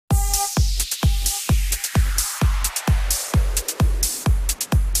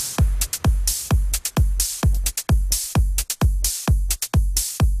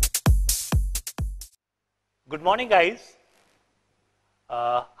Good morning, guys.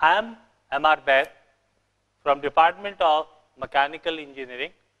 I am Baid from Department of Mechanical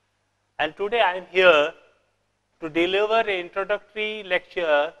Engineering, and today I am here to deliver an introductory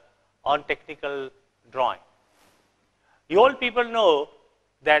lecture on technical drawing. You all people know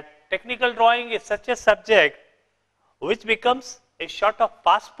that technical drawing is such a subject which becomes a sort of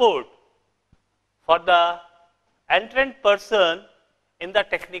passport for the entrant person in the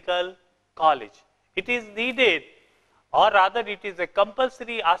technical college. It is needed, or rather it is a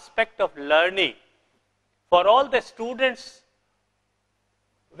compulsory aspect of learning for all the students,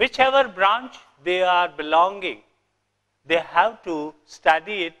 whichever branch they are belonging. They have to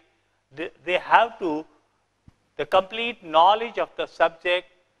study it, they have to the complete knowledge of the subject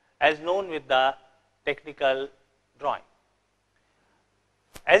as known with the technical drawing.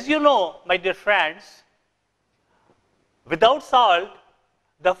 As you know, my dear friends, without salt,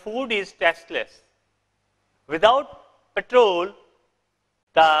 the food is tasteless. Without petrol,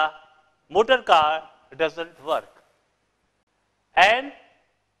 the motor car doesn't work. And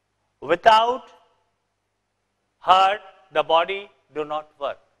without heart, the body do not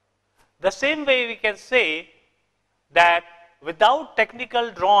work. The same way we can say that without technical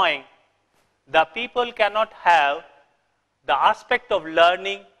drawing, the people cannot have the aspect of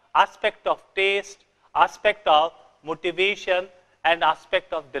learning, aspect of taste, aspect of motivation, and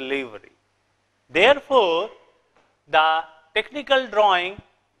aspect of delivery. Therefore, the technical drawing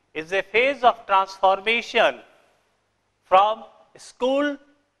is a phase of transformation from school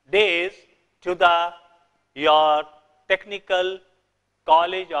days to your technical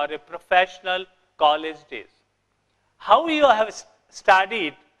college or a professional college days. How you have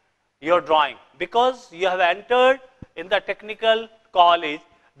studied your drawing? Because you have entered in the technical college,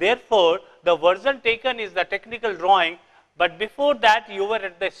 therefore, the version taken is the technical drawing, but before that you were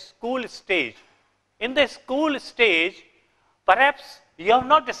at the school stage. In the school stage, perhaps you have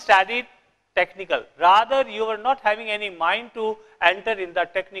not studied technical, rather you were not having any mind to enter in the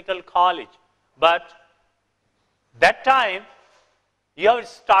technical college, but that time you have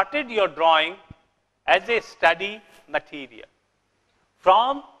started your drawing as a study material.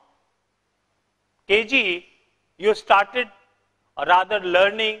 From KG, you started or rather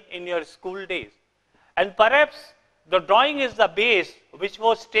learning in your school days, and perhaps the drawing is the base which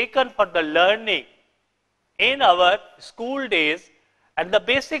was taken for the learning in our school days, and the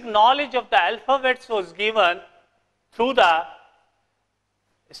basic knowledge of the alphabets was given through the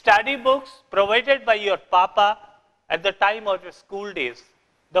study books provided by your papa at the time of your school days.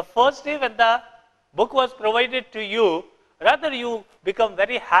 The first day when the book was provided to you, rather you become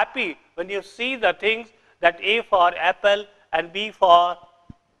very happy when you see the things that A for apple and B for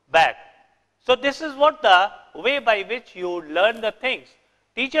bat. So this is what the way by which you learn the things.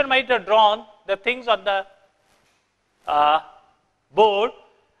 Teacher might have drawn the things on the board,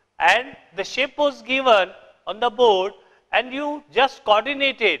 and the shape was given on the board, and you just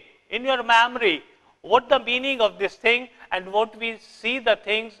coordinated in your memory what the meaning of this thing and what we see the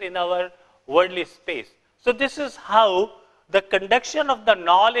things in our worldly space. So this is how the conduction of the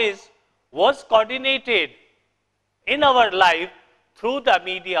knowledge was coordinated in our life through the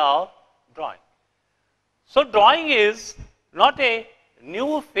media of drawing. So drawing is not a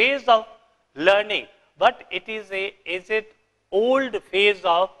new phase of learning, but it is an old phase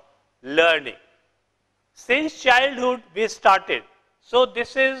of learning. Since childhood we started. So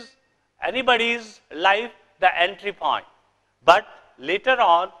this is anybody's life, the entry point. But later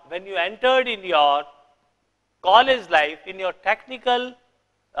on, when you entered in your college life, in your technical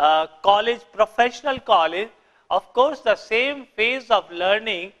college, professional college, of course the same phase of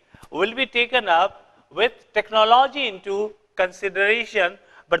learning will be taken up with technology into consideration,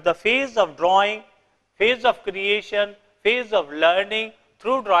 but the phase of drawing, phase of creation, phase of learning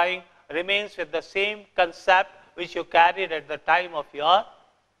through drawing remains with the same concept which you carried at the time of your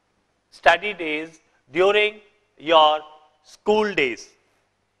study days during your school days.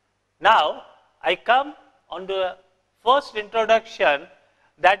 Now, I come on to the first introduction,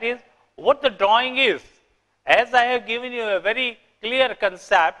 that is what the drawing is. As I have given you a very clear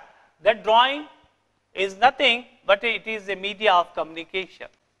concept that drawing is nothing but it is a media of communication.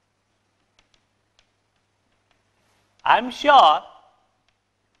 I am sure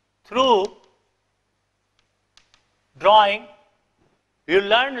through drawing you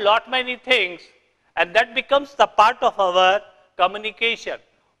learn lot many things, and that becomes the part of our communication.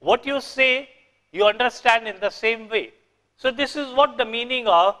 What you say, you understand in the same way. So this is what the meaning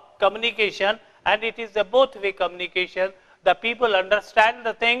of communication, and it is a both-way communication. The people understand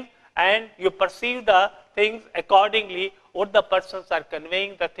the things and you perceive the things accordingly, what the persons are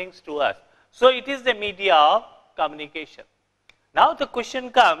conveying the things to us. So it is the media of communication. Now the question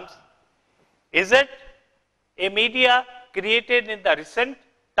comes, is it a media created in the recent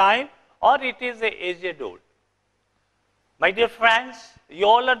time or it is a aged old? My dear friends, you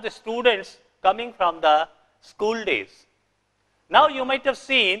all are the students coming from the school days. Now you might have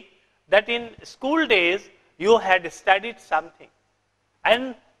seen that in school days you had studied something.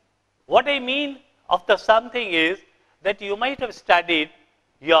 And what I mean of the something is that you might have studied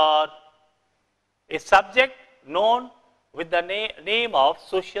a subject known with the name of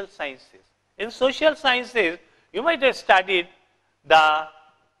social sciences. In social sciences, you might have studied the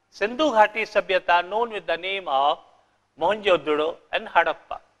Sindhu Ghati Sabhyata known with the name of Mohenjo-daro and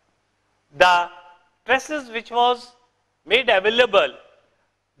Harappa. The traces which was made available,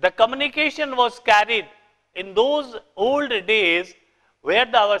 the communication was carried in those old days where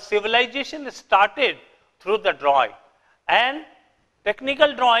our civilization started through the drawing. And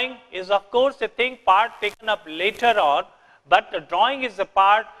technical drawing is of course a part taken up later on, but the drawing is a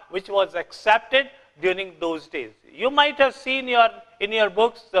part which was accepted during those days. You might have seen in your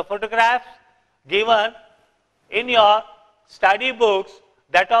books the photographs given in your study books,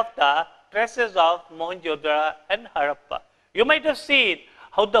 that of the traces of Mohenjo-daro and Harappa. You might have seen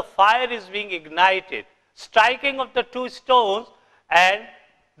how the fire is being ignited, striking of the two stones, and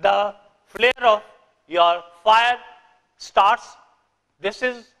the flare of your fire starts. This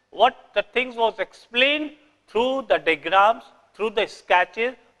is what the things was explained through the diagrams, through the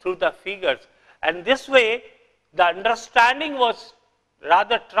sketches, through the figures. And this way, the understanding was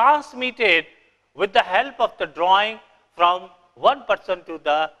rather transmitted with the help of the drawing from one person to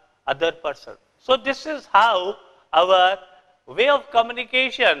the other person. So this is how our way of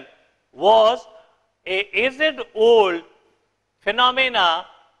communication was a age-old phenomena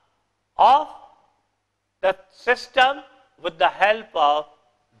of the system with the help of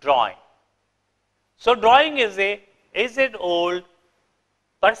drawing. So drawing is a age-old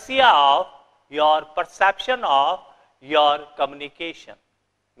Persia of your perception of your communication.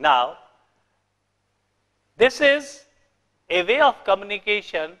 Now, this is a way of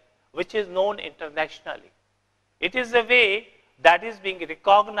communication which is known internationally. It is a way that is being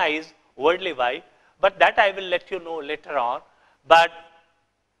recognized worldly wide, but that I will let you know later on. But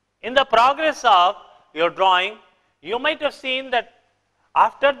in the progress of your drawing, you might have seen that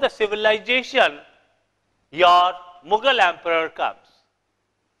after the civilization, your Mughal emperor comes.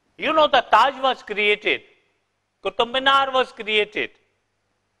 You know, the Taj was created, Qutub Minar was created.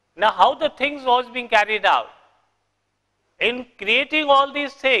 Now how the things was being carried out? In creating all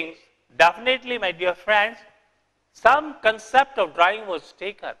these things, definitely, my dear friends, some concept of drawing was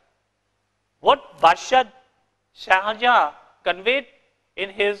taken. What Badshah Shah Jahan conveyed in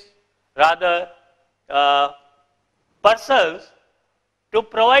his rather persons to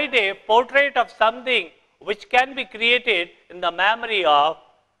provide a portrait of something which can be created in the memory of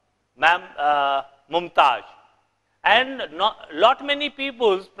Mumtaz. And lot many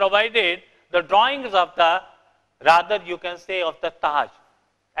people provided the drawings of the, rather you can say, of the Taj,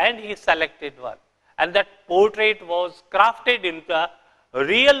 and he selected one. And that portrait was crafted into a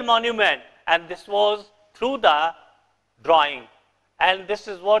real monument, and this was through the drawing. And this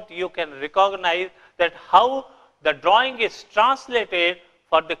is what you can recognize, that how the drawing is translated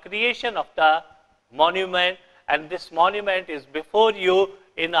for the creation of the monument, and this monument is before you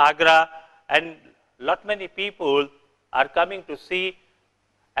in Agra, and lot many people are coming to see,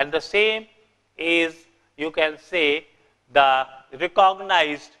 and the same is, you can say, the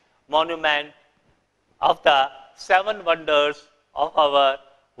recognized monument of the 7 wonders of our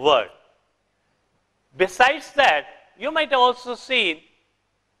world. Besides that, you might have also seen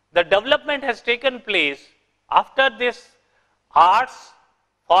the development has taken place after this arts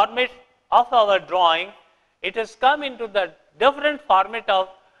format of our drawing. It has come into the different format of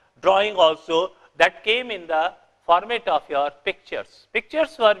drawing also, that came in the format of your pictures.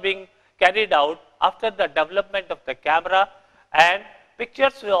 Pictures were being carried out after the development of the camera, and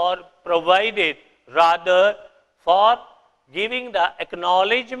pictures were provided rather for giving the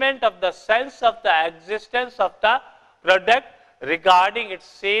acknowledgement of the sense of the existence of the product regarding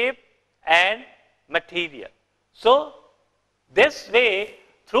its shape and material. So this way,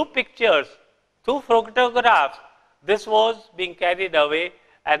 through pictures, through photographs, this was being carried away,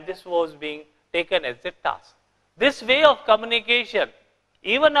 and this was being taken as a task. This way of communication,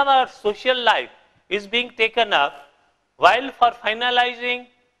 even our social life, is being taken up, while for finalizing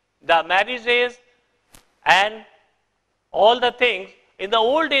the marriages and all the things, in the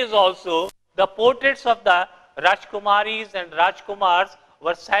old days also, the portraits of the Rajkumaris and Rajkumars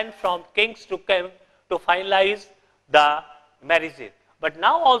were sent from kings to king to finalize the marriages. But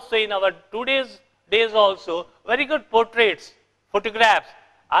now also in our today's days also, very good portraits, photographs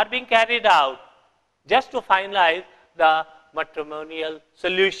are being carried out just to finalize the matrimonial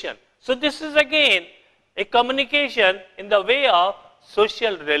solution. So this is again a communication in the way of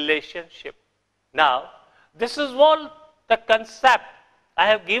social relationship. Now, this is all the concept I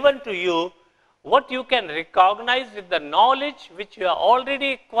have given to you, what you can recognize with the knowledge which you have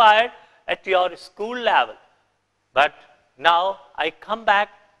already acquired at your school level. But now I come back,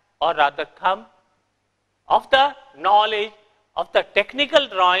 or rather come, of the knowledge of the technical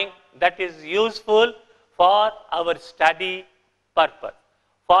drawing that is useful for our study purpose,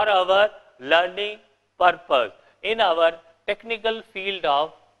 for our learning purpose, in our technical field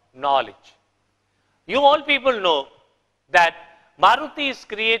of knowledge. You all people know that Maruti is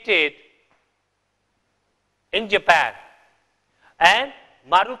created in Japan, and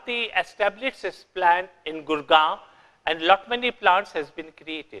Maruti established its plant in Gurgaon, and lot many plants has been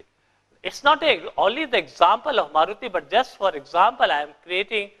created. It's not only the example of Maruti, but just for example I am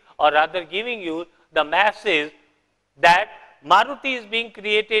creating, or rather giving you the message that Maruti is being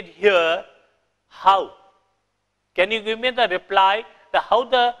created here. How? Can you give me the reply, how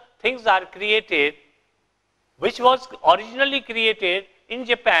the things are created, which was originally created in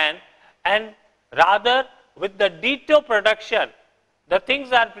Japan, and rather with the ditto production, the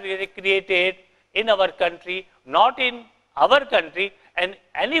things are created in our country, not in our country, and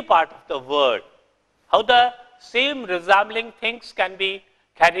any part of the world. How the same resembling things can be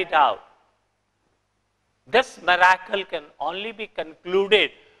carried out. This miracle can only be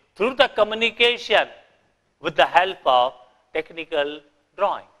concluded through the communication with the help of technical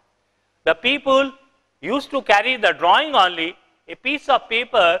drawing. The people used to carry the drawing only, a piece of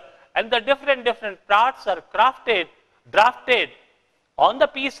paper, and the different parts are drafted on the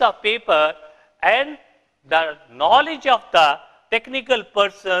piece of paper, and the knowledge of the technical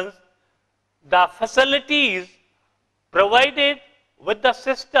persons, the facilities provided with the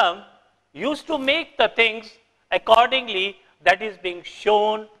system used to make the things accordingly that is being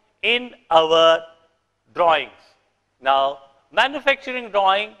shown in our drawings. Now, manufacturing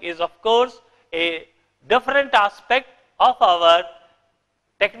drawing is of course a different aspect of our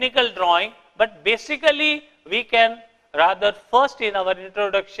technical drawing, but basically we can rather first in our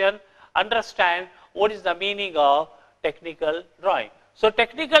introduction understand what is the meaning of technical drawing. So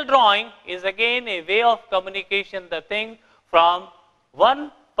technical drawing is again a way of communication, the thing from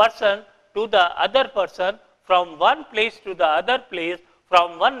one person to the other person, from one place to the other place,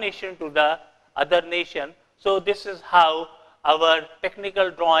 from one nation to the other nation. So this is how our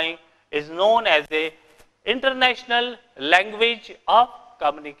technical drawing is known as a international language of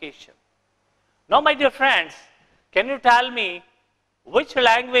communication. Now my dear friends, can you tell me which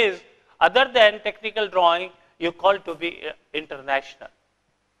language other than technical drawing you call to be international?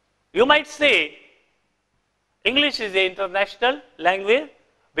 You might say English is an international language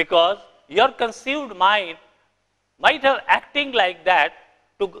because your conceived mind might have acting like that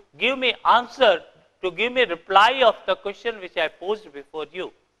to give me answer, to give me reply of the question which I posed before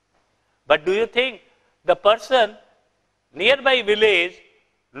you. But do you think the person nearby village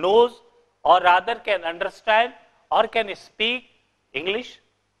knows, or rather can understand or can speak English?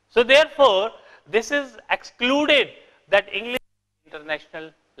 So therefore, this is excluded that English is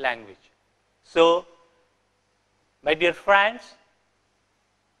international language. So, my dear friends,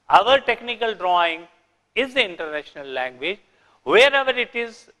 our technical drawing is the international language. Wherever it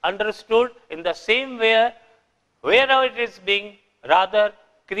is understood in the same way, wherever it is being rather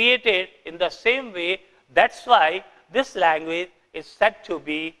created in the same way, that's why this language is said to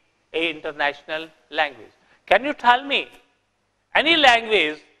be an international language. Can you tell me any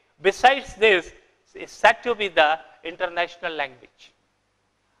language besides this is said to be the international language?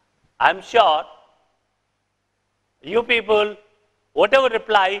 I'm sure you people, whatever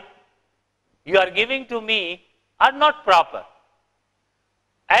reply you are giving to me are not proper.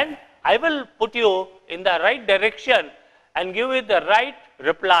 And I will put you in the right direction and give you the right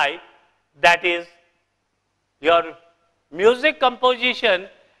reply, that is, your music composition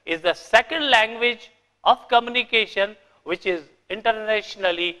is the second language of communication which is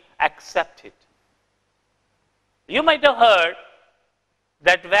internationally accepted. You might have heard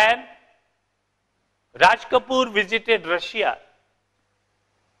that when Raj Kapoor visited Russia,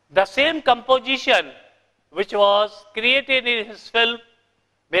 the same composition which was created in his film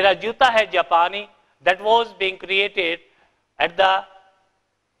Mera Juta Hai Japani, that was being created at the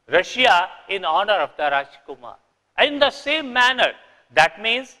Russia in honor of the Rajkumar. In the same manner, that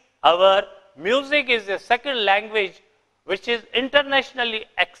means our music is the second language which is internationally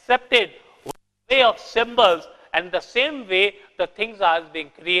accepted with the way of symbols, and the same way the things are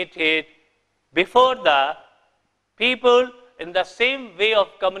being created before the people in the same way of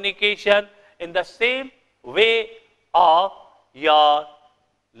communication, in the same way of your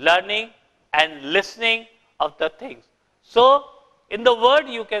learning and listening of the things. So, in the word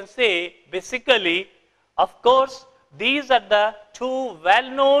you can say basically, of course, these are the two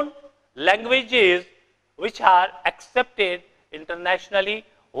well-known languages which are accepted internationally.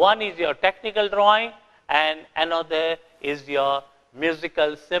 One is your technical drawing and another is your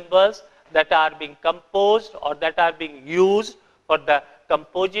musical symbols that are being composed or that are being used for the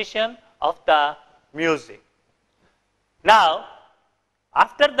composition of the music. Now,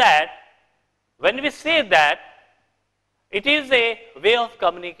 after that, when we say that it is a way of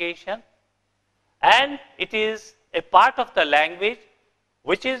communication and it is a part of the language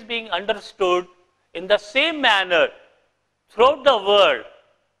which is being understood in the same manner throughout the world,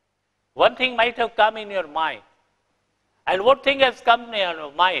 one thing might have come in your mind. And what thing has come in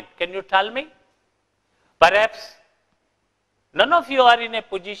your mind? Can you tell me? Perhaps none of you are in a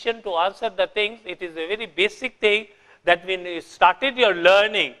position to answer the things. It is a very basic thing that when you started your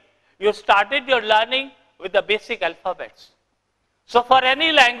learning with the basic alphabets. So for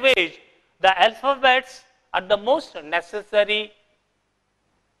any language, the alphabets are the most necessary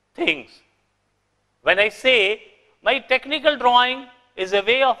things. When I say my technical drawing is a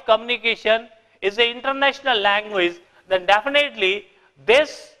way of communication, is an international language, then definitely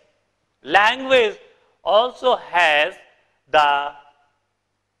this language also has the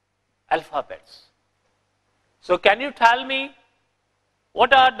alphabets. So can you tell me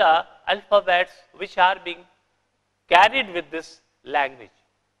what are the alphabets which are being carried with this language?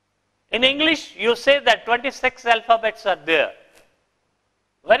 In English, you say that 26 alphabets are there.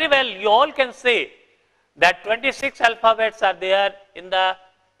 Very well, you all can say that 26 alphabets are there in the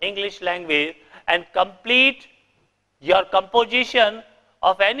English language, and complete your composition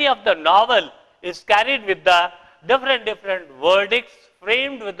of any of the novel is carried with the different verdicts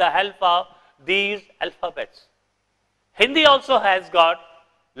framed with the help of these alphabets. Hindi also has got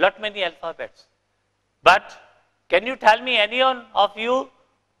lot many alphabets. But can you tell me, any one of you,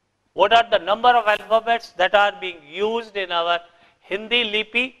 what are the number of alphabets that are being used in our Hindi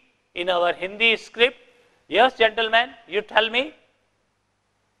lipi, in our Hindi script? Yes, gentlemen, you tell me.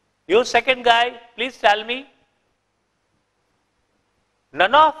 You second guy, please tell me.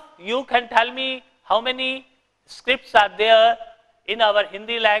 None of you can tell me how many scripts are there in our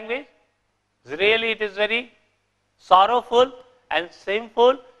Hindi language. Really, it is very sorrowful and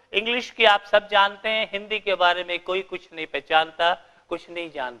shameful. English की आप सब जानते हैं, हिंदी के बारे में कोई कुछ नहीं पहचानता, कुछ नहीं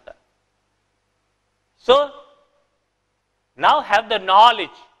जानता. So, now have the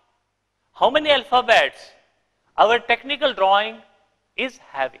knowledge how many alphabets our technical drawing is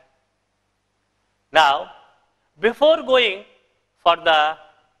having. Now, before going for the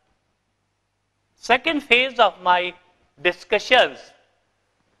second phase of my discussions,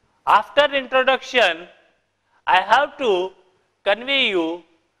 after introduction, I have to convey you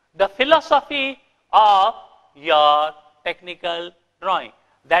the philosophy of your technical drawing.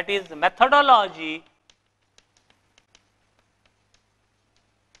 That is methodology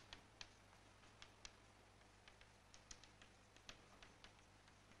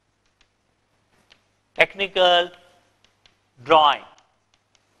technical drawing.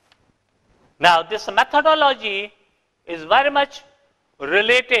 Now, this methodology is very much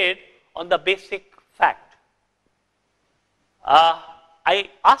related on the basic fact. I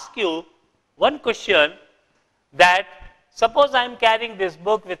ask you one question, that suppose I am carrying this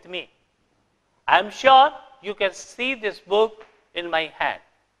book with me. I am sure you can see this book in my hand.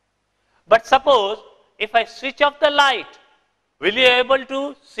 But suppose if I switch off the light, will you be able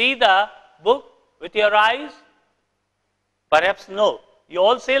to see the book with your eyes? Perhaps no. You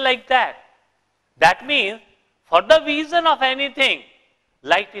all say like that. That means for the vision of anything,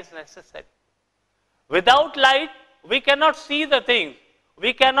 light is necessary. Without light, we cannot see the things.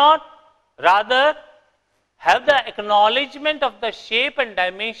 We cannot rather have the acknowledgement of the shape and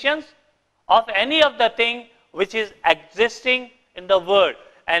dimensions of any of the thing which is existing in the world.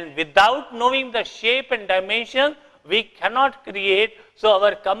 And without knowing the shape and dimension, we cannot create. So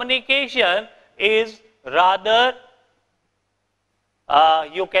our communication is rather,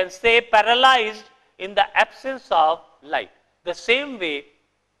 you can say, paralyzed in the absence of light. The same way,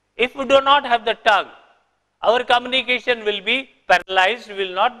 if we do not have the tongue, our communication will be paralyzed. We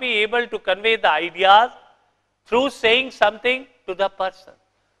will not be able to convey the ideas through saying something to the person.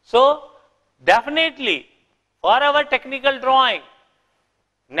 So, definitely, for our technical drawing,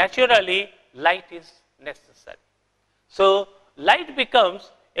 naturally, light is necessary. So, light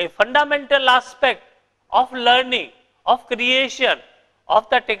becomes a fundamental aspect of learning of creation of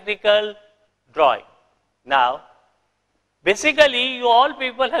the technical drawing. Now, basically, you all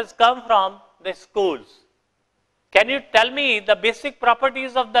people has come from the schools. Can you tell me the basic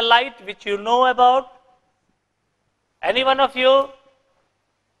properties of the light which you know about? Any one of you?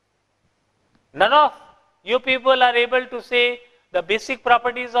 None of you people are able to say the basic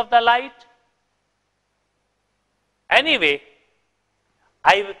properties of the light? Anyway,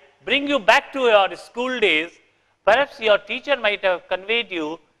 I bring you back to your school days. Perhaps your teacher might have conveyed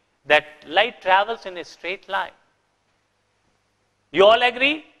you that light travels in a straight line. You all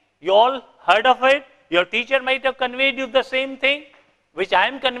agree? You all heard of it? Your teacher might have conveyed you the same thing which I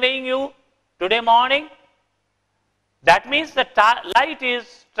am conveying you today morning. That means the light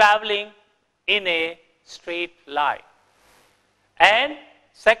is traveling in a straight line. And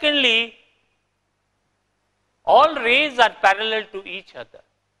secondly, all rays are parallel to each other.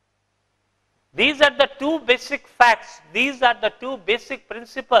 These are the two basic facts, these are the two basic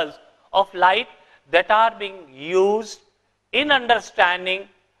principles of light that are being used in understanding,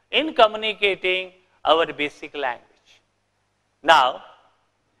 in communicating our basic language. Now,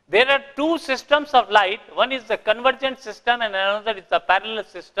 there are two systems of light. One is the convergent system and another is the parallel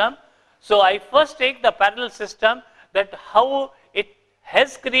system. So, I first take the parallel system, that how it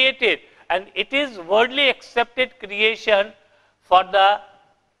has created, and it is worldly accepted creation for the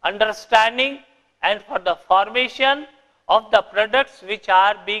understanding and for the formation of the products which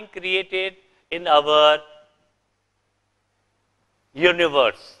are being created in our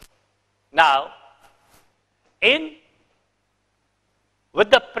universe. Now, with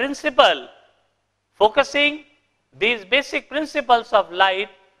the principle, focusing these basic principles of light,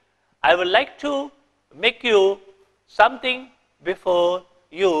 I would like to make you something before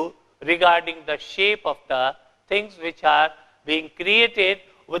you regarding the shape of the things which are being created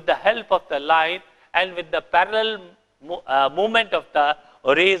with the help of the light and with the parallel movement of the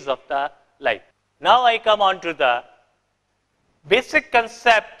rays of the light. Now I come on to the basic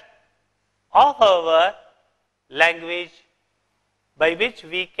concept of our language by which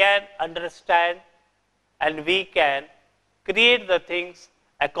we can understand and we can create the things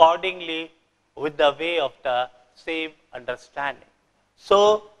accordingly with the way of the same understanding.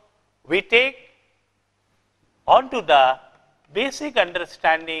 So, we take on to the basic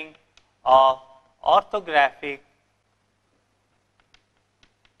understanding of orthographic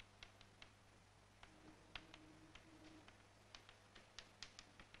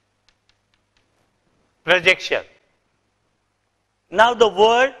projection. Now, the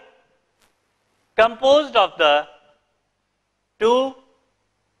word composed of the two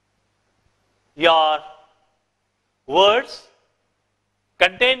your words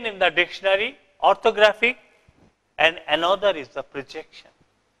contained in the dictionary, orthographic, and another is the projection.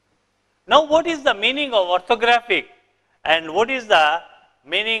 Now, what is the meaning of orthographic and what is the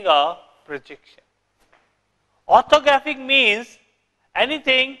meaning of projection? Orthographic means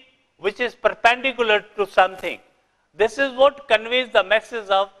anything which is perpendicular to something. This is what conveys the message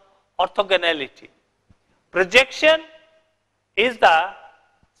of orthogonality. Projection is the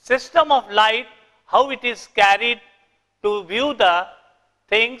system of light, how it is carried to view the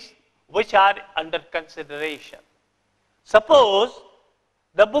things which are under consideration. Suppose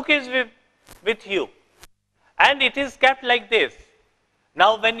the book is with you and it is kept like this.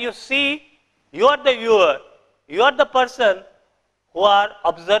 Now, when you see, you are the viewer, you are the person who are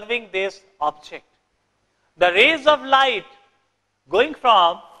observing this object. The rays of light going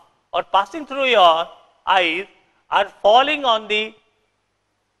from or passing through your eyes are falling on the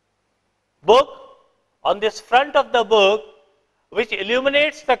book, on this front of the book, which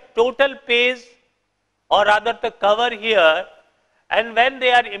illuminates the total page or rather the cover here, and when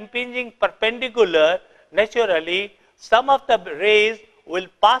they are impinging perpendicular, naturally some of the rays will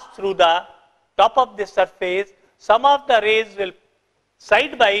pass through the top of the surface, some of the rays will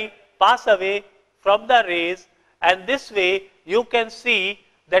side by pass away from the rays, and this way you can see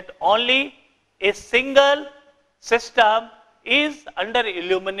that only a single system is under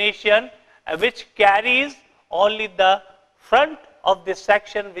illumination which carries only the front of this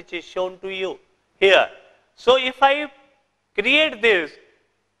section which is shown to you here. So, if I create this,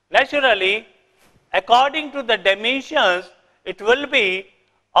 naturally according to the dimensions, it will be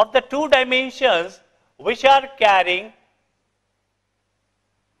of the two dimensions which are carrying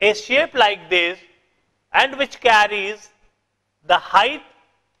a shape like this and which carries the height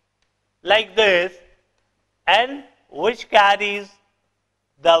like this and which carries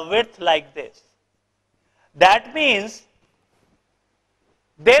the width like this. That means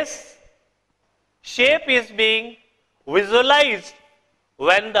this shape is being visualized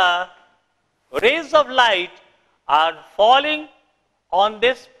when the rays of light are falling on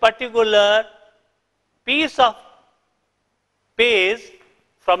this particular piece of page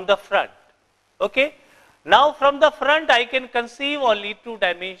from the front. Okay? Now from the front I can conceive only two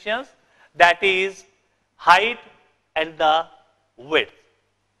dimensions, that is height and the width.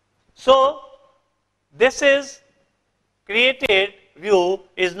 So this is created view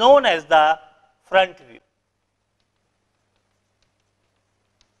is known as the front view.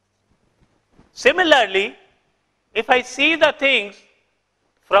 Similarly, if I see the things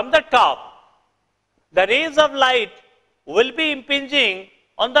from the top, the rays of light will be impinging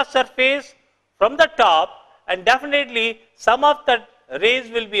on the surface from the top, and definitely some of the rays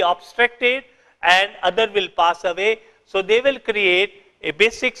will be obstructed and other will pass away. So they will create a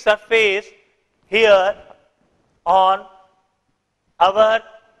basic surface here on our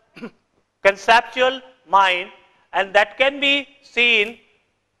conceptual mind, and that can be seen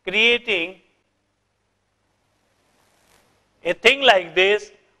creating a thing like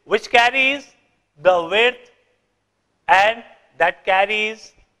this, which carries the width and that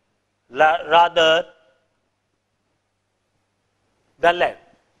carries rather the length.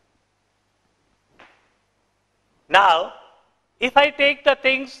 Now, if I take the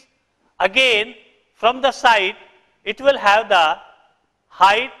things again from the side, it will have the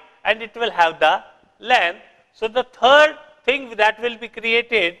height and it will have the length. So the third thing that will be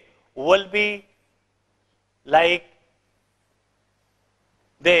created will be like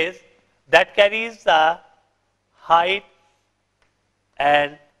this, that carries the height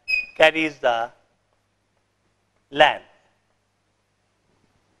and carries the length.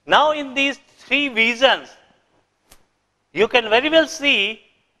 Now in these three visions, you can very well see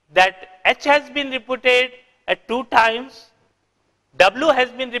that H has been repeated at 2 times, W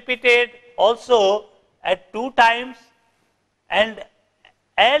has been repeated also at 2 times, and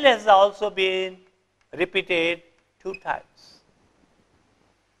L has also been repeated 2 times.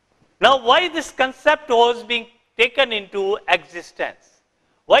 Now why this concept was being taken into existence?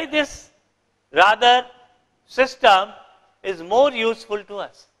 Why this rather system is more useful to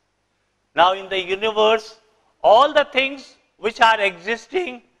us? Now in the universe, all the things which are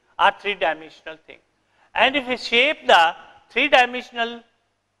existing are 3-dimensional things. And if we shape the 3-dimensional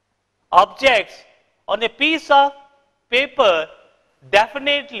objects on a piece of paper,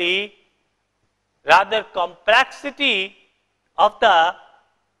 definitely rather complexity of the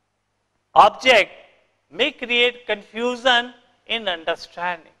object may create confusion in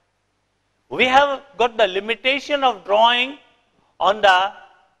understanding. We have got the limitation of drawing on the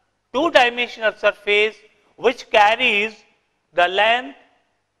 2-dimensional surface which carries the length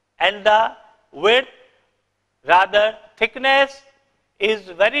and the width, rather thickness is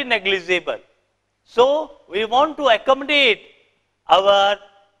very negligible. So we want to accommodate our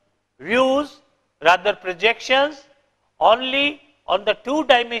views, rather projections, only on the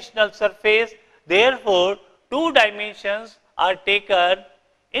 2-dimensional surface. Therefore, 2 dimensions are taken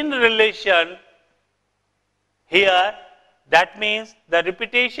in relation here. That means the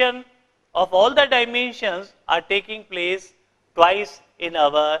repetition of all the dimensions are taking place twice in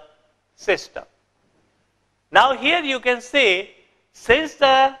our system. Now here you can say, since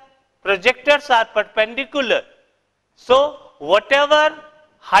the projectors are perpendicular, so whatever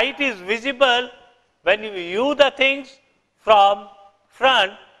height is visible when you view the things from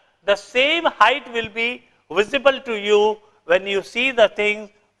front, the same height will be visible to you when you see the things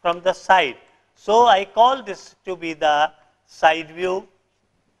from the side. So I call this to be the side view.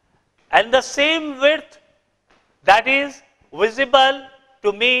 And the same width that is visible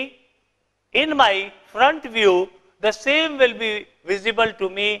to me in my front view, the same will be visible to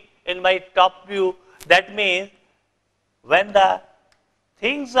me in my top view. That means when the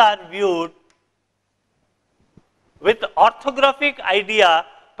things are viewed with orthographic idea,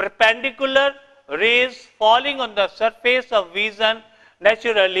 perpendicular rays falling on the surface of vision,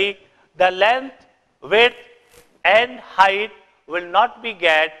 naturally the length, width and height will not be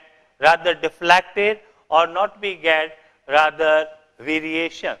get rather deflected or not be get rather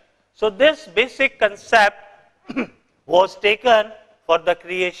variation. So this basic concept was taken for the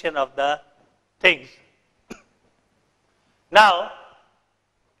creation of the things. Now,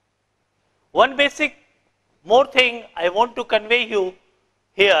 one basic more thing I want to convey you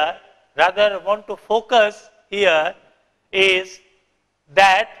here, rather want to focus here, is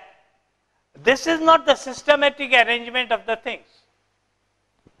that this is not the systematic arrangement of the things.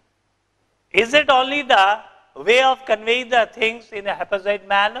 Is it only the way of conveying the things in a haphazard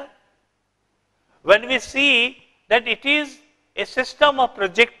manner? When we see that it is a system of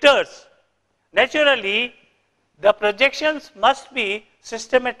projectors, naturally the projections must be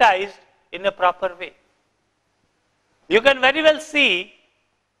systematized in a proper way. You can very well see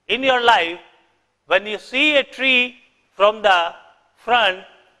in your life, when you see a tree from the front,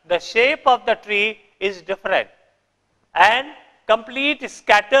 the shape of the tree is different. And complete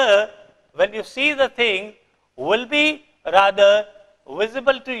scatter, when you see the thing, will be rather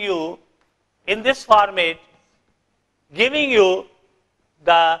visible to you in this format, giving you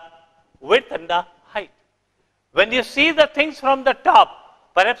the width and the height. When you see the things from the top,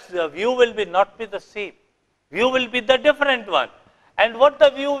 perhaps the view will be not be the same. View will be the different one. And what the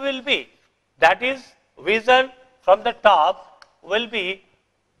view will be? That is, vision from the top will be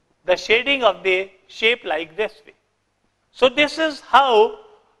the shading of the shape like this way. So this is how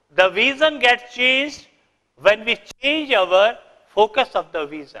the vision gets changed when we change our focus of the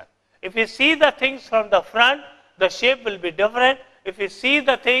vision. If you see the things from the front, the shape will be different. If you see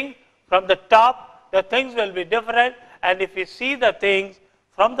the thing from the top, the things will be different. And if you see the things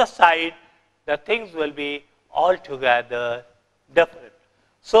from the side, the things will be altogether different.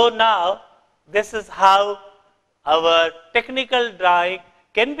 So now, this is how our technical drawing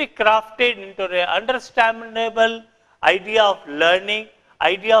can be crafted into an understandable idea of learning,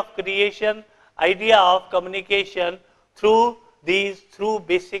 idea of creation, idea of communication through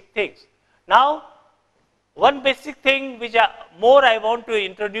basic things. Now, one basic thing which I want to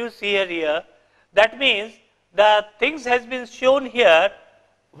introduce here, that means the things has been shown here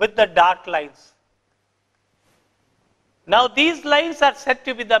with the dark lines. Now, these lines are said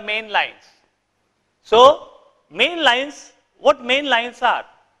to be the main lines. So, main lines, what main lines are?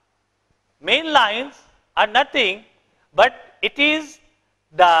 Main lines are nothing but it is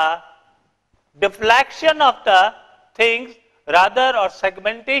the deflection of the things, rather, or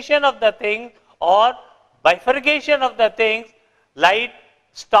segmentation of the things, or bifurcation of the things. Light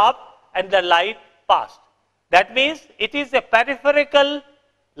stopped and the light passed. That means it is a peripheral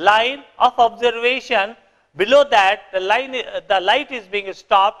line of observation. Below that, the light is being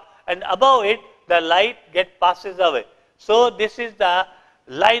stopped, and above it, the light passes away. So this is the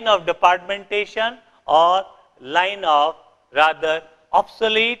line of departmentation, or line of rather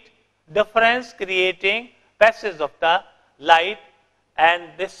obsolete difference creating passage of the light, and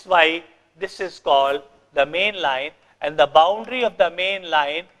this why this is called the main line. And the boundary of the main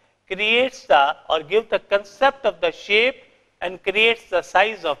line creates the, or gives the concept of the shape and creates the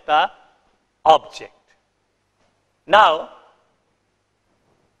size of the object. Now,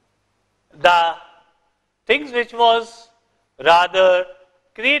 the things which was rather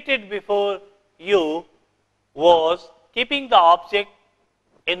created before you was keeping the object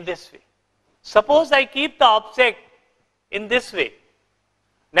in this way. Suppose I keep the object in this way.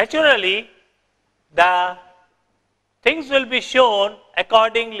 Naturally, the things will be shown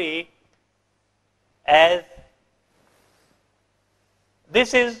accordingly as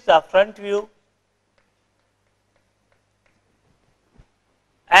this is the front view,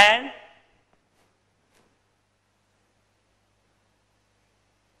 and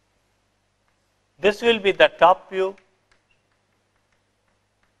this will be the top view,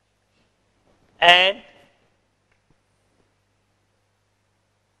 and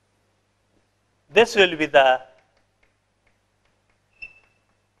this will be the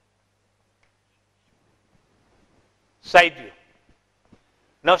side view.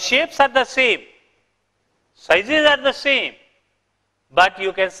 Now, shapes are the same, sizes are the same, but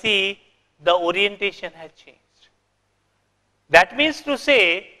you can see the orientation has changed. That means to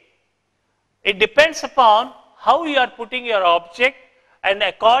say, it depends upon how you are putting your object, and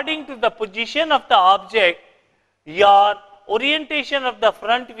according to the position of the object, your orientation of the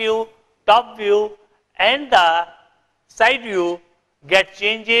front view, top view, and the side view get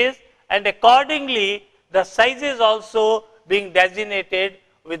changes, and accordingly the sizes also being designated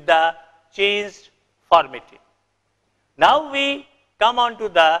with the changed formatting. Now we come on to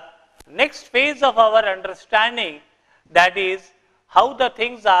the next phase of our understanding, that is how the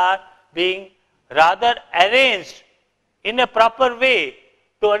things are being rather arranged in a proper way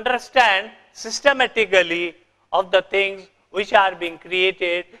to understand systematically of the things which are being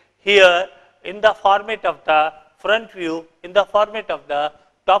created here in the format of the front view, in the format of the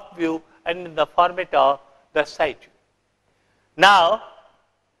top view, and in the format of the side view. Now,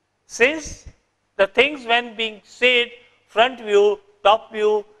 since the things when being said front view, top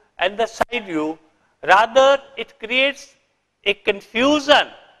view, and the side view, rather it creates a confusion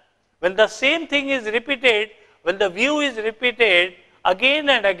when the same thing is repeated, when the view is repeated again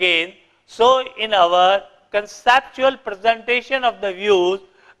and again. So in our conceptual presentation of the views,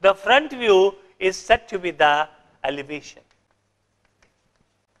 the front view is said to be the elevation.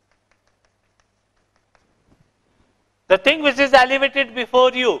 The thing which is elevated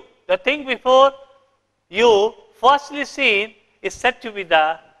before you, the thing before you firstly seen is said to be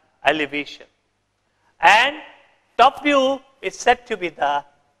the elevation, and top view is said to be the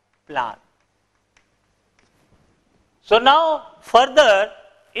plan. So now further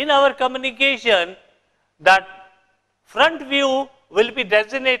in our communication, that front view will be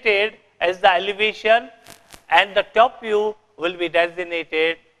designated as the elevation and the top view will be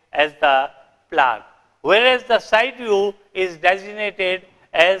designated as the plan, whereas the side view is designated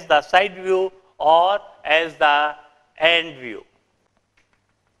as the side view or as the end view.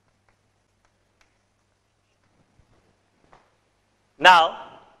 Now,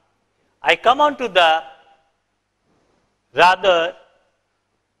 I come on to the rather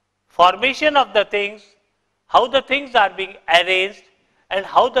formation of the things, how the things are being arranged and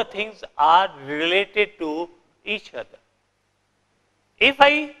how the things are related to each other. If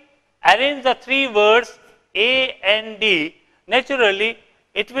I arrange the three words A and D, naturally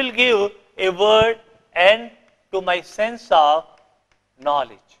it will give a word N to my sense of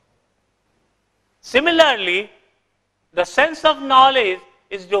knowledge. Similarly, the sense of knowledge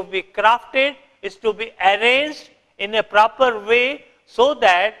is to be crafted, is to be arranged in a proper way so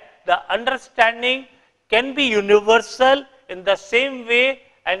that the understanding can be universal in the same way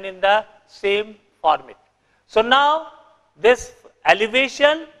and in the same format. So now this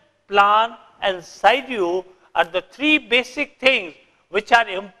elevation, plan and side view are the three basic things which are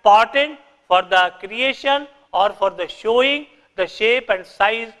important for the creation or for the showing the shape and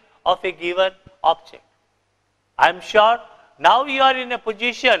size of a given object. I am sure now you are in a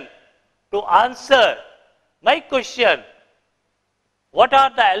position to answer my question, what are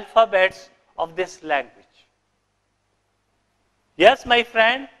the alphabets of this language? Yes, my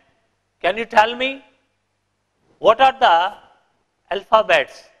friend, can you tell me what are the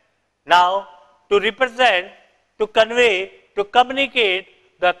alphabets now to represent, to convey, to communicate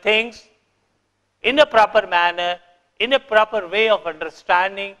the things in a proper manner, in a proper way of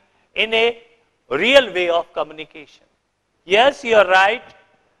understanding, in a real way of communication? Yes, you are right.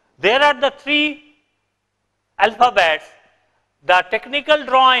 There are the three alphabets. The technical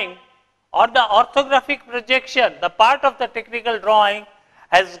drawing or the orthographic projection, the part of the technical drawing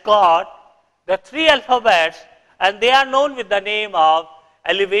has got the three alphabets and they are known with the name of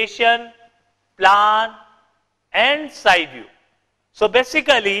elevation, plan and side view. So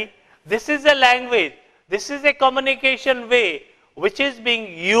basically this is a language, this is a communication way which is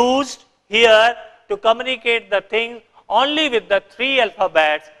being used here to communicate the thing only with the three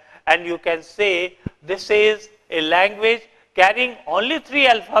alphabets, and you can say this is a language carrying only three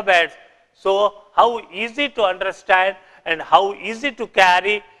alphabets. So how easy to understand and how easy to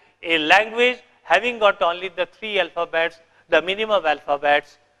carry a language having got only the three alphabets, the minimum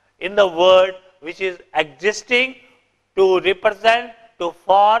alphabets in the word which is existing to represent, to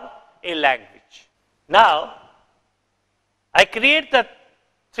form a language. Now, I create the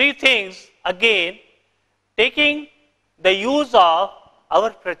three things again taking the use of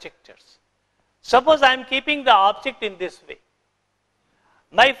our projectors. Suppose I am keeping the object in this way.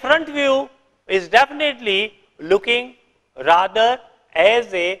 My front view is definitely looking rather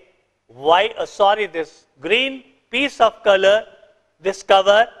as a this green piece of color, this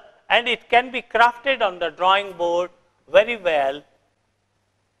cover, and it can be crafted on the drawing board very well.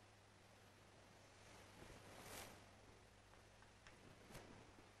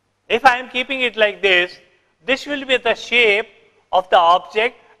 If I am keeping it like this will be the shape of the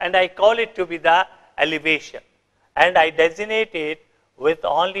object and I call it to be the elevation, and I designate it with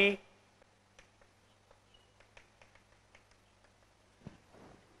only.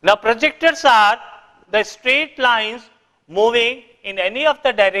 Now projectors are the straight lines moving in any of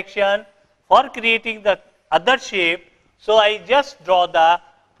the direction for creating the other shape. So I just draw the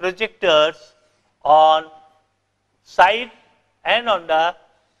projectors on side and on the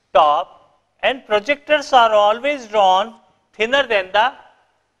top, and projectors are always drawn thinner than the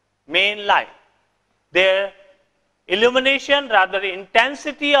main line. Their illumination, rather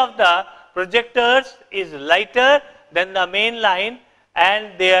intensity of the projectors is lighter than the main line,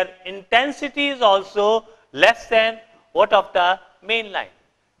 and their intensity is also less than what of the main line.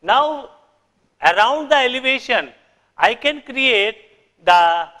 Now around the elevation I can create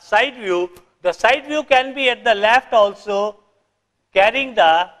the side view. The side view can be at the left also, carrying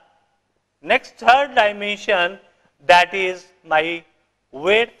the next third dimension, that is my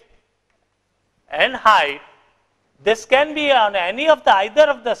width and height. This can be on any of the either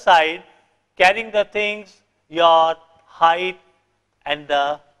of the side, carrying the things your height and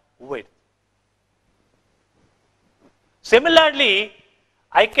the width. Similarly,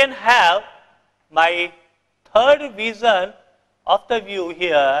 I can have my third vision of the view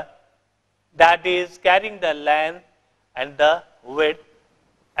here, that is carrying the length and the width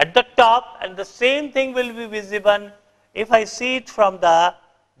at the top, and the same thing will be visible if I see it from the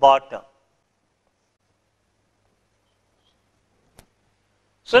bottom.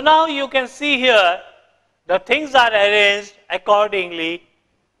 So now you can see here the things are arranged accordingly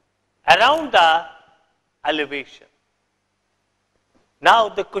around the elevation. Now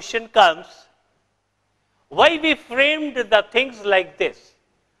the question comes, why we framed the things like this?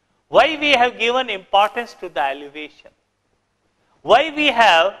 Why we have given importance to the elevation? Why we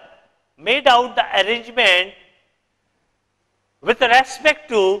have made out the arrangement with respect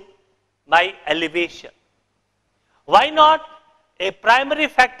to my elevation? Why not a primary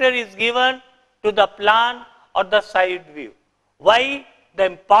factor is given to the plan or the side view? Why the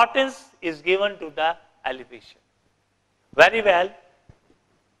importance is given to the elevation? Very well.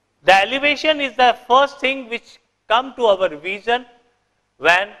 The elevation is the first thing which come to our vision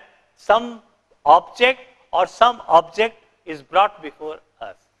when some object or some object is brought before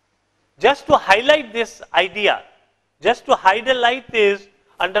us. Just to highlight this idea, just to highlight this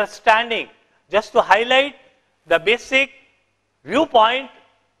understanding, just to highlight the basic viewpoint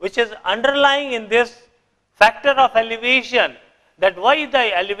which is underlying in this factor of elevation, that why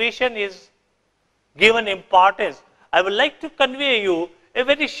the elevation is given importance, I would like to convey you a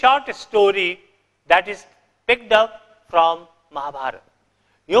very short story that is picked up from Mahabharata.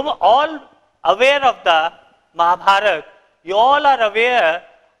 You are all aware of the Mahabharata. You all are aware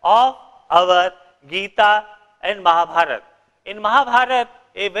of our Gita and Mahabharata. In Mahabharata,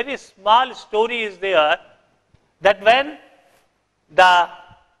 a very small story is there that when the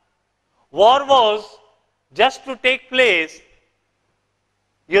war was just to take place,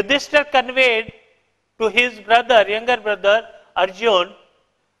 Yudhishthira conveyed to his brother, younger brother Arjun,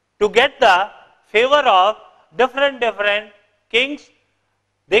 to get the favor of different kings.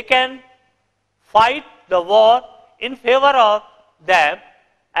 They can fight the war in favor of them,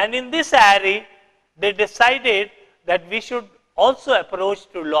 and in this area they decided that we should also approach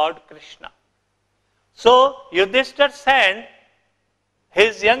to Lord Krishna. So Yudhishthira sent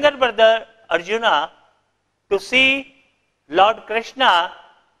his younger brother Arjuna to see Lord Krishna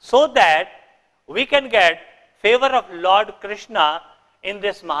so that we can get favor of Lord Krishna in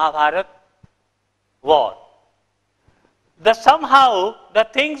this Mahabharata war. Somehow the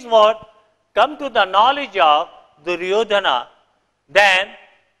things would come to the knowledge of Duryodhana, then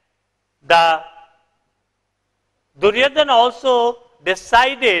the Duryodhana also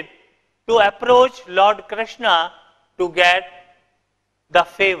decided to approach Lord Krishna to get the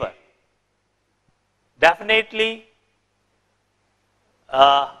favor. Definitely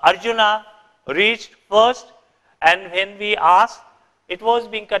Arjuna reached first, and when we asked, it was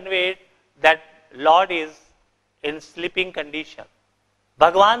being conveyed that Lord is in sleeping condition.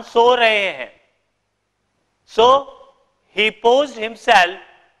 Bhagwan so rahe hain. So he posed himself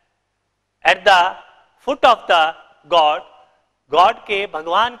at the foot of the God, God के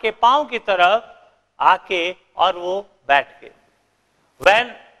भगवान के पांव की तरफ आके और वो बैठ गए.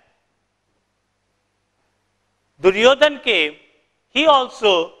 When Duryodhan came, he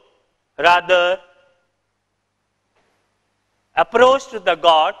also rather approached the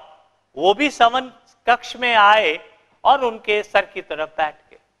God. वो भी समन कक्ष में आए और उनके सर की तरफ बैठ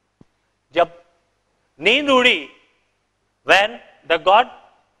गए. जब नींद उड़ी, when the God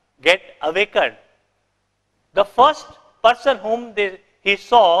get awakened, the first person whom he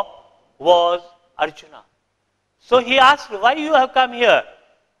saw was Arjuna. So he asked, why you have come here?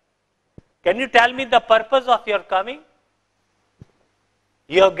 Can you tell me the purpose of your coming?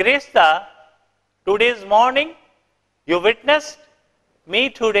 You have graced the today's morning. You witnessed me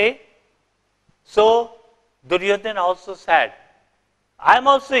today. So Duryodhana also said, I am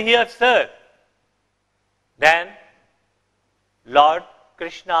also here, sir. Then Lord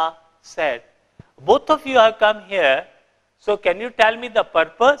Krishna said, both of you have come here, so can you tell me the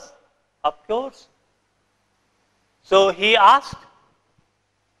purpose of yours? So he asked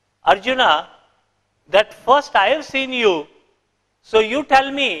Arjuna that first I have seen you, so you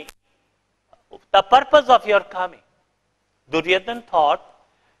tell me the purpose of your coming. Duryodhana thought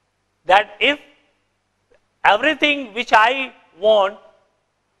that if everything which I want,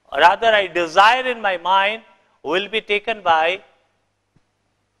 or rather I desire in my mind, will be taken by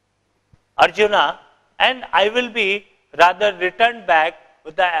Arjuna, and I will be rather returned back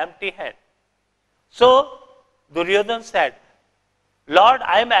with the empty hand. So Duryodhana said, Lord,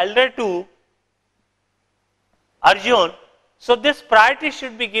 I am elder to Arjun, so this priority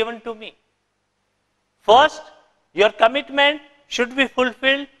should be given to me. First, your commitment should be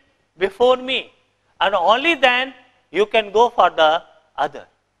fulfilled before me, and only then you can go for the other.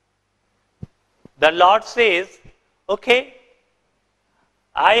 the Lord says, okay,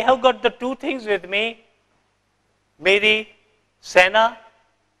 I have got the two things with me, Mary, Sena,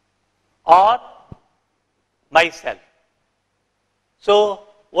 or myself. So,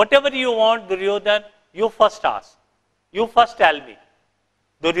 whatever you want, Duryodhan, you first ask. You first tell me.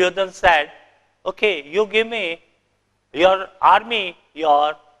 Duryodhan said, okay, you give me your army,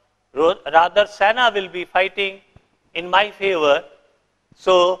 rather Sena will be fighting in my favor.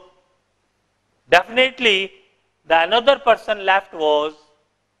 So, definitely the another person left was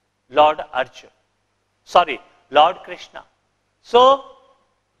Lord Arjun. Sorry, Lord Krishna. So,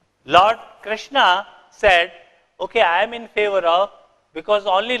 Lord Krishna said, okay, I am in favor of, because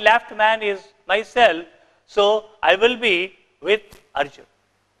only left man is myself, so I will be with Arjun.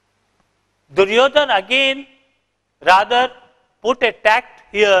 Duryodhan again rather put a tact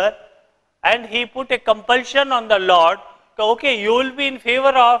here, and he put a compulsion on the Lord, okay, you will be in favor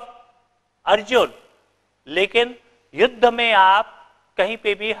of Arjun, लेकिन युद्ध में आप कहीं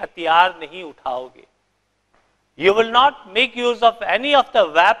पे भी हथियार नहीं उठाओगे. You will not make use of any of the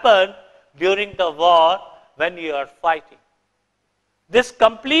weapon during the war when you are fighting. This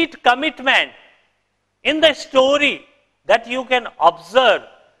complete commitment in the story that you can observe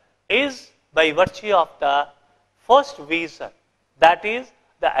is by virtue of the first vision, that is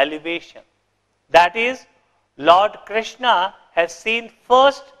the elevation. That is, Lord Krishna has seen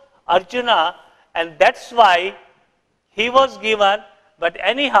first Arjuna, and that's why he was given, but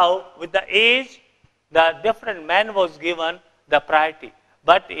anyhow with the age, the different man was given the priority.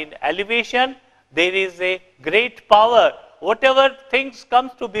 But in elevation, there is a great power. Whatever things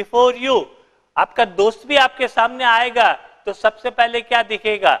comes to before you, आपका दोस्त भी आपके सामने आएगा तो सबसे पहले क्या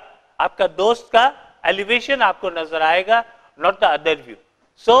दिखेगा? आपका दोस्त का elevation आपको नजर आएगा, not the other view.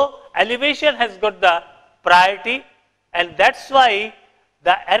 So elevation has got the priority, and that's why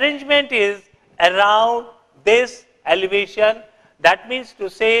the arrangement is around this elevation. That means to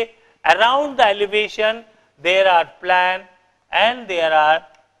say, around the elevation there are plan and there are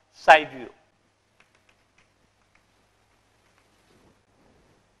side view.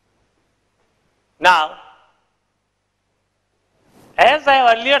 Now, as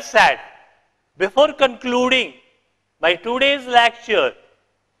I earlier said, before concluding my today's lecture,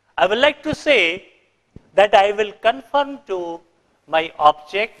 I would like to say that I will confirm to my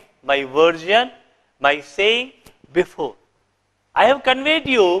object, my version, my saying before. I have conveyed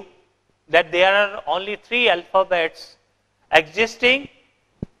you that there are only 3 alphabets existing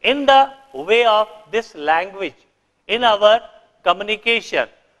in the way of this language, in our communication.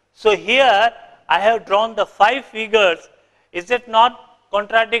 So here I have drawn the 5 figures. Is it not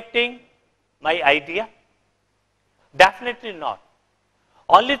contradicting my idea? Definitely not.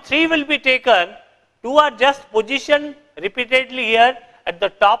 Only 3 will be taken. 2 are just positioned repeatedly here at the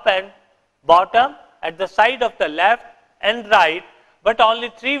top and bottom, at the side of the left and right, but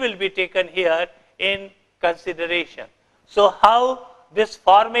only 3 will be taken here in consideration. So how this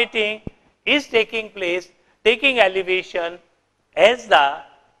formatting is taking place, taking elevation as the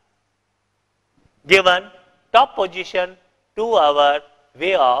given top position to our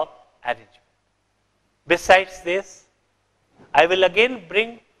way of arrangement. Besides this, I will again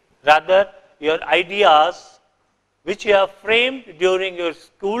bring rather your ideas which you have framed during your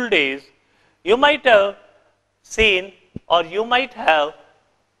school days. You might have seen, or you might have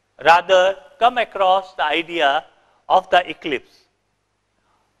rather come across the idea of the eclipse.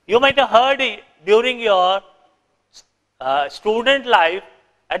 You might have heard it during your student life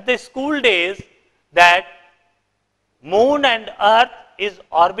at the school days that moon and earth is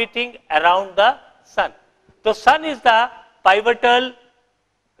orbiting around the sun. So sun is the pivotal,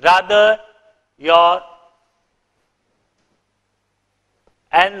 rather your,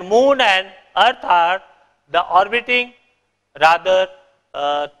 and moon and earth are the orbiting, rather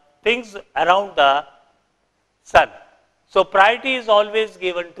things around the sun. So priority is always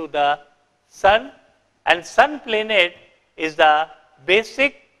given to the sun, and sun planet is the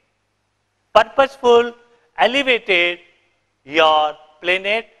basic, purposeful, elevated your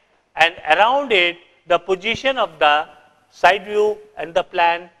planet, and around it the position of the side view and the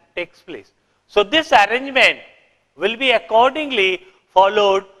plan takes place. So this arrangement will be accordingly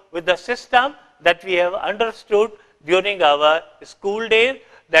followed with the system that we have understood during our school days,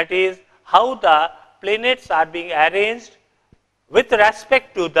 that is how the planets are being arranged with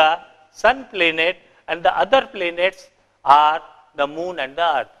respect to the sun planet, and the other planets are the moon and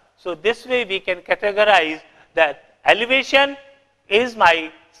the earth. So this way we can categorize that elevation is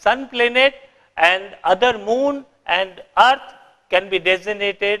my sun planet, and other moon and earth can be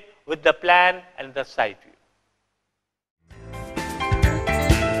designated with the plan and the side view.